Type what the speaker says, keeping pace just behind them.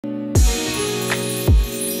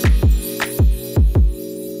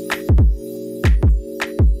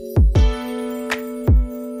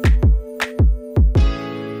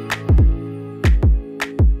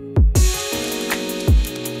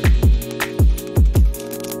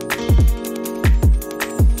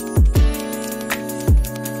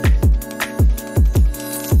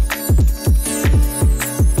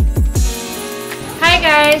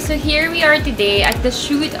So here we are today at the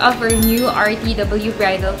shoot of our new RTW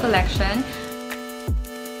Bridal Collection.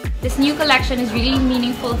 This new collection is really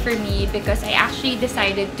meaningful for me because I actually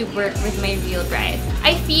decided to work with my real brides.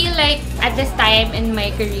 I feel like at this time in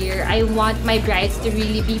my career, I want my brides to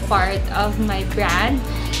really be part of my brand.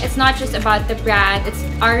 It's not just about the brand, it's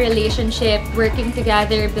our relationship, working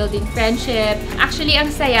together, building friendship. Actually,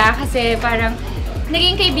 ang saya kasi parang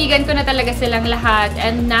naging kaibigan ko na talaga silang lahat.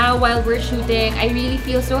 And now, while we're shooting, I really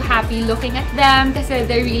feel so happy looking at them kasi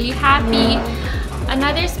they're really happy.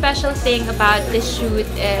 Another special thing about this shoot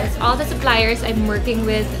is all the suppliers I'm working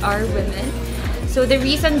with are women. So the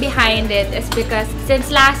reason behind it is because since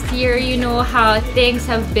last year, you know how things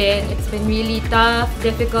have been. It's been really tough,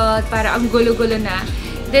 difficult, parang ang gulo-gulo na.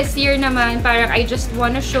 This year naman, parang I just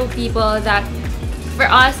want to show people that for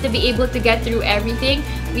us to be able to get through everything,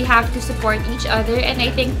 we have to support each other. And I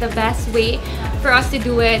think the best way for us to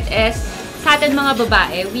do it is sa atin mga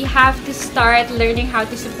babae, we have to start learning how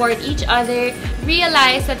to support each other,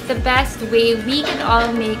 realize that the best way we can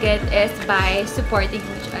all make it is by supporting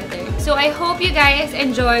each other. So I hope you guys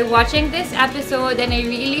enjoy watching this episode, and I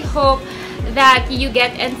really hope that you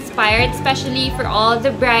get inspired, especially for all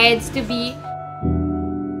the brides to be.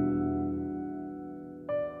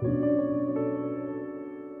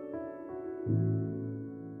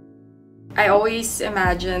 I always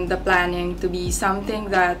imagine the planning to be something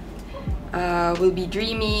that will be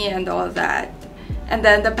dreamy and all that. And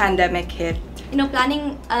then the pandemic hit. You know,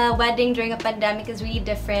 planning a wedding during a pandemic is really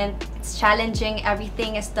different. It's challenging.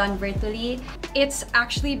 Everything is done virtually. It's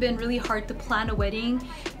actually been really hard to plan a wedding.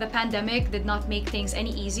 The pandemic did not make things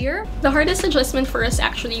any easier. The hardest adjustment for us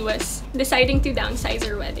actually was deciding to downsize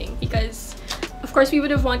our wedding because of course we would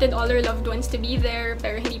have wanted all our loved ones to be there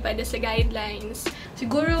pero hindi pwede sa guidelines.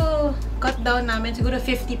 Siguro cut down namin siguro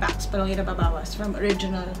 50 packs pa lang yung nababawas from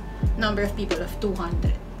original number of people of 200.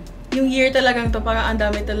 Yung year talagang to parang ang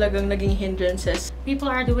dami talagang naging hindrances. People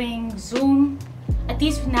are doing Zoom. At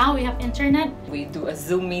least now we have internet. We do a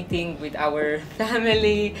Zoom meeting with our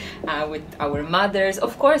family, with our mothers.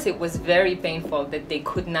 Of course, it was very painful that they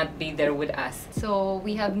could not be there with us. So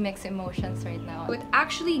we have mixed emotions right now. It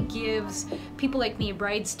actually gives people like me,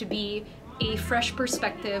 brides, to be a fresh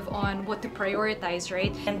perspective on what to prioritize,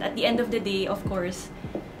 right? And at the end of the day, of course,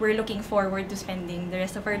 we're looking forward to spending the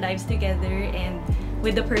rest of our lives together and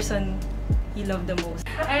with the person you love the most.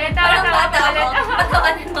 Parang bata ako.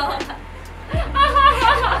 Patawanan mo ako.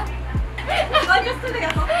 Gusto na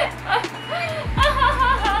ako.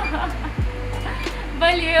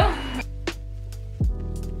 Baliw.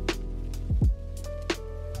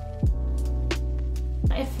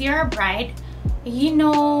 If you're a bride, you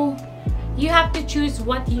know you have to choose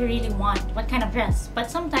what you really want, what kind of dress. But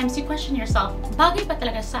sometimes you question yourself, bagay ba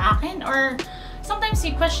talaga sa akin? Or sometimes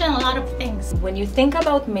you question a lot of things. When you think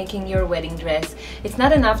about making your wedding dress, it's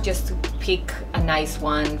not enough just to pick a nice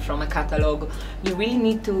one from a catalog. You really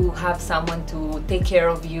need to have someone to take care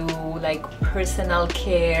of you, like personal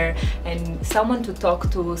care, and someone to talk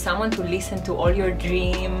to, someone to listen to all your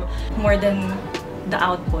dream. More than the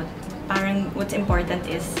output, parang what's important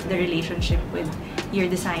is the relationship with your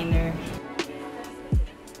designer.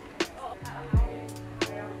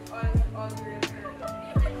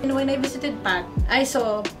 And when I visited Pat, I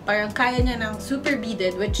saw parang kaya niya ng super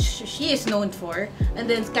beaded, which she is known for, and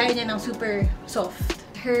then kaya niya ng super soft.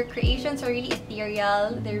 Her creations are really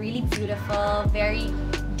ethereal. They're really beautiful, very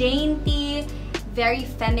dainty, very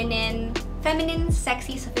feminine. Feminine,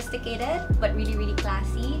 sexy, sophisticated, but really, really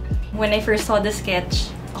classy. When I first saw the sketch,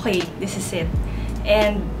 okay, this is it.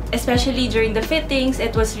 And especially during the fittings,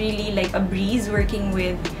 it was really like a breeze working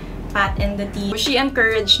with Pat and the team. She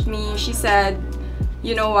encouraged me. She said,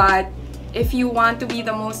 you know what, if you want to be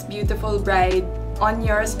the most beautiful bride on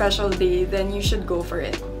your special day, then you should go for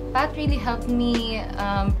it. Pat really helped me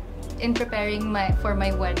in preparing for my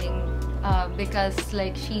wedding because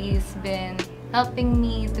like she's been helping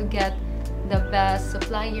me to get the best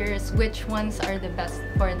suppliers, which ones are the best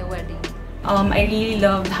for the wedding. I really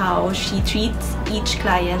loved how she treats each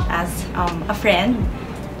client as a friend.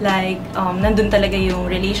 Like, nandun talaga yung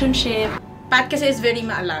relationship. Pat kasi is very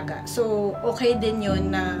maalaga. So, okay din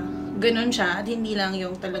yun na ganun siya at hindi lang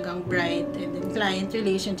yung talagang bride and then client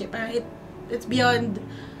relationship. It's beyond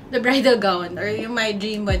the bridal gown or yung my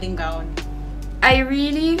dream wedding gown. I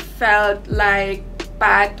really felt like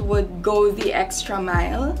Pat would go the extra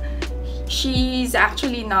mile. She's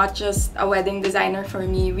actually not just a wedding designer for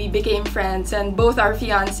me. We became friends and both our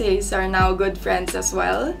fiancés are now good friends as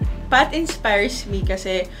well. Pat inspires me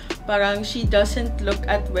kasi parang she doesn't look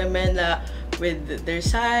at women with their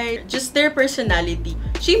side, just their personality.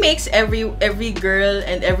 She makes every girl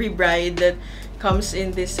and every bride that comes in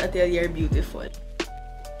this atelier beautiful.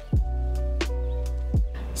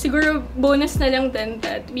 Siguro bonus na lang din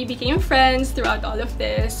that we became friends throughout all of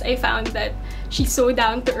this. I found that she's so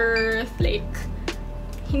down to earth, like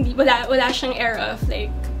wala siyang air of like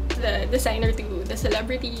the designer to the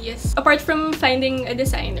celebrities. Apart from finding a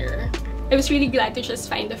designer, I was really glad to just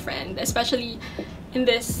find a friend, especially in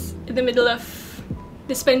the middle of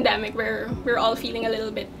this pandemic where we're all feeling a little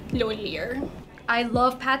bit lonelier. I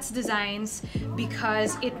love Pat's designs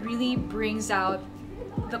because it really brings out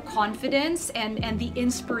the confidence and the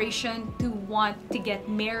inspiration to want to get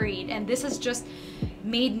married, and this has just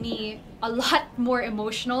made me a lot more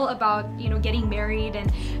emotional about, you know, getting married,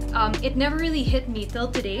 and it never really hit me till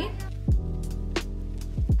today.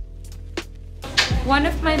 One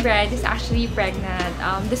of my brides is actually pregnant.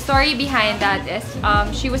 The story behind that is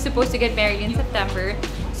she was supposed to get married in September,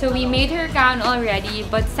 so we made her gown already,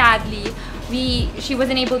 but sadly she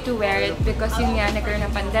wasn't able to wear it because yun nga, nagkaroon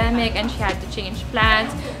ng pandemic and she had to change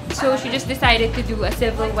plans. So she just decided to do a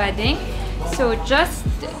civil wedding. So just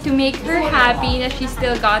to make her happy that she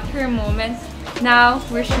still got her moments, now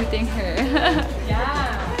we're shooting her.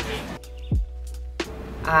 Yeah.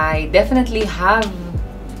 I definitely have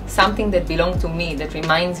something that belonged to me, that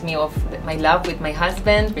reminds me of my love with my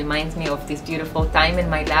husband, reminds me of this beautiful time in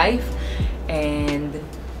my life, and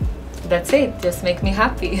that's it. Just make me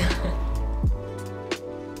happy.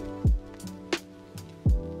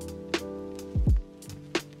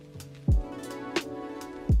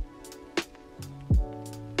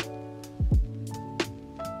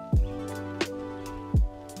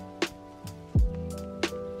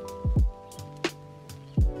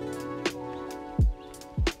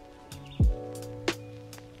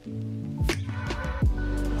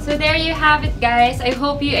 So there you have it, guys. I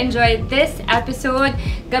hope you enjoyed this episode.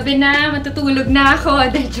 Gabi na, matutulog na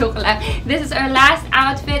ako. Joke lang. This is our last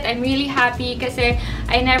outfit. I'm really happy kasi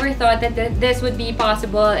I never thought that this would be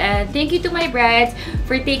possible. And thank you to my brides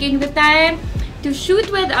for taking the time to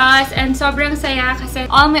shoot with us. And sobrang saya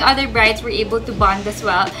kasi all my other brides were able to bond as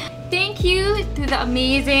well. Thank you to the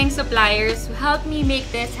amazing suppliers who helped me make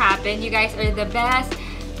this happen. You guys are the best.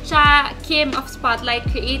 Cha, Kim of Spotlight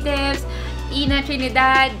Creatives, Ina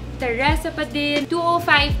Trinidad, Teresa Padin,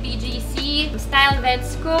 205 BGC, Style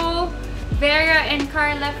Vets Co, Vera and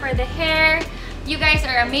Carla for the hair. You guys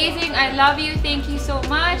are amazing. I love you. Thank you so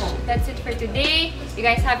much. That's it for today. You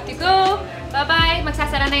guys have to go. Bye-bye.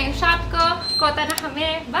 Magsasara na yung shop ko. Kota na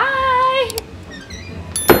kami. Bye!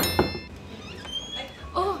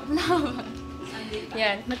 Oh, love.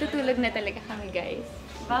 Yan. Matutulog na talaga kami, guys.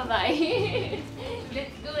 Bye-bye.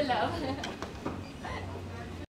 Let's go, love.